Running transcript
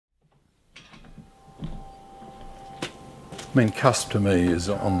I mean, CUSP to me is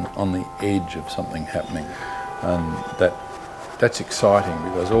on the edge of something happening, and that's exciting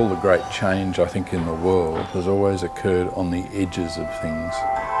because all the great change, I think, in the world has always occurred on the edges of things.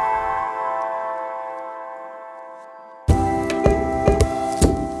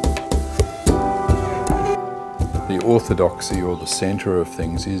 The orthodoxy or the centre of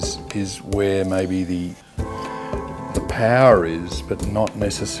things is where maybe the power is, but not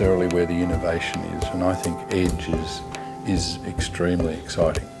necessarily where the innovation is, and I think edge is extremely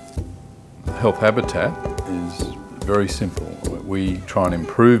exciting. Healthabitat is very simple. We try and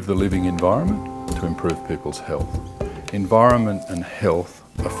improve the living environment to improve people's health. Environment and health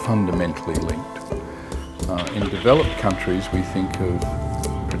are fundamentally linked. In developed countries, we think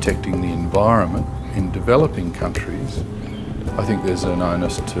of protecting the environment. In developing countries, I think there's an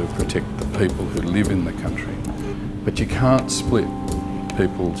onus to protect the people who live in the country. But you can't split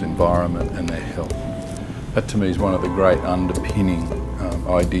people's environment and their health. That to me is one of the great underpinning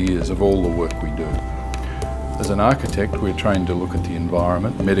ideas of all the work we do. As an architect, we're trained to look at the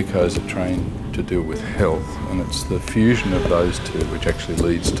environment. Medicos are trained to deal with health, and it's the fusion of those two which actually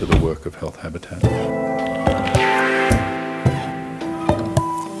leads to the work of Healthabitat.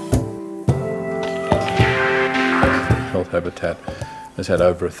 Healthabitat has had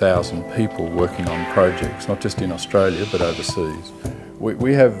over 1,000 people working on projects, not just in Australia but overseas.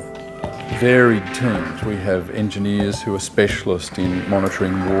 We have varied teams. We have engineers who are specialists in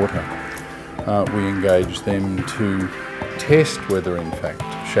monitoring water. We engage them to test whether in fact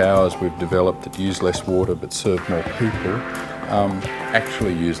showers we've developed that use less water but serve more people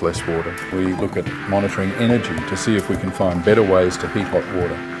actually use less water. We look at monitoring energy to see if we can find better ways to heat hot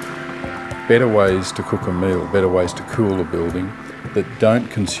water, better ways to cook a meal, better ways to cool a building that don't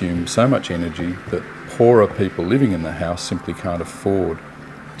consume so much energy that poorer people living in the house simply can't afford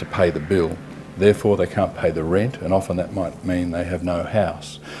to pay the bill. Therefore they can't pay the rent, and often that might mean they have no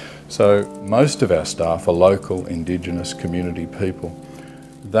house. So most of our staff are local, Indigenous community people.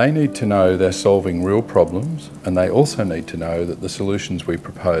 They need to know they're solving real problems, and they also need to know that the solutions we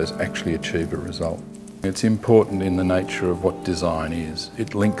propose actually achieve a result. It's important in the nature of what design is.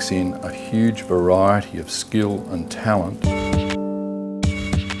 It links in a huge variety of skill and talent.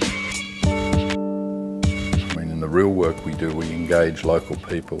 In the real work we do, we engage local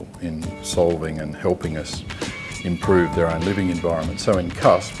people in solving and helping us improve their own living environment. So in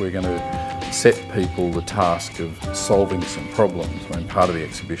CUSP, we're going to set people the task of solving some problems. I mean, part of the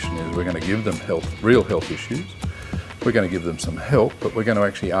exhibition is we're going to give them real health issues. We're going to give them some help, but we're going to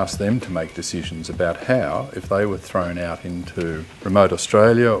actually ask them to make decisions about how, if they were thrown out into remote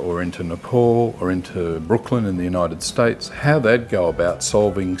Australia or into Nepal or into Brooklyn in the United States, how they'd go about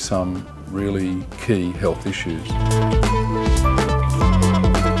solving some really key health issues.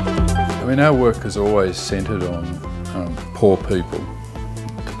 I mean, our work is always centred on poor people,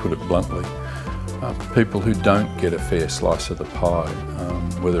 to put it bluntly. People who don't get a fair slice of the pie,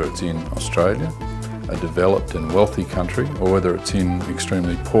 whether it's in Australia, a developed and wealthy country, or whether it's in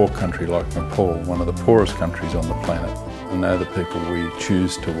extremely poor country like Nepal, one of the poorest countries on the planet. And they're the people we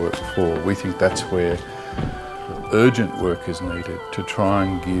choose to work for. We think that's where urgent work is needed, to try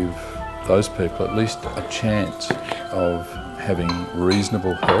and give those people at least a chance of having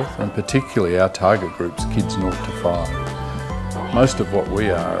reasonable health, and particularly our target groups, kids 0 to 5. Most of what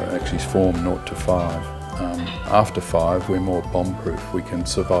we are actually form 0 to 5. After 5, we're more bomb-proof. We can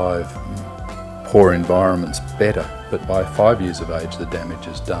survive poor environments better, but by 5 years of age the damage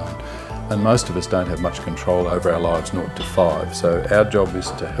is done. And most of us don't have much control over our lives 0 to 5, so our job is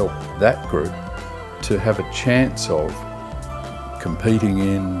to help that group to have a chance of competing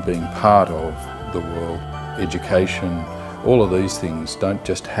in, being part of the world. Education, all of these things don't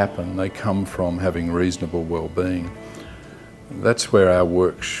just happen, they come from having reasonable well-being. That's where our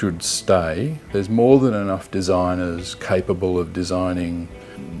work should stay. There's more than enough designers capable of designing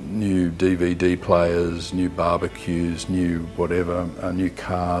new DVD players, new barbecues, new whatever, new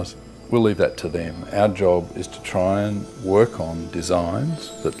cars. We'll leave that to them. Our job is to try and work on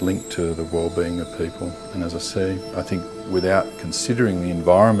designs that link to the well-being of people. And as I say, I think without considering the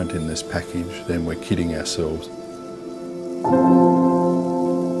environment in this package, then we're kidding ourselves.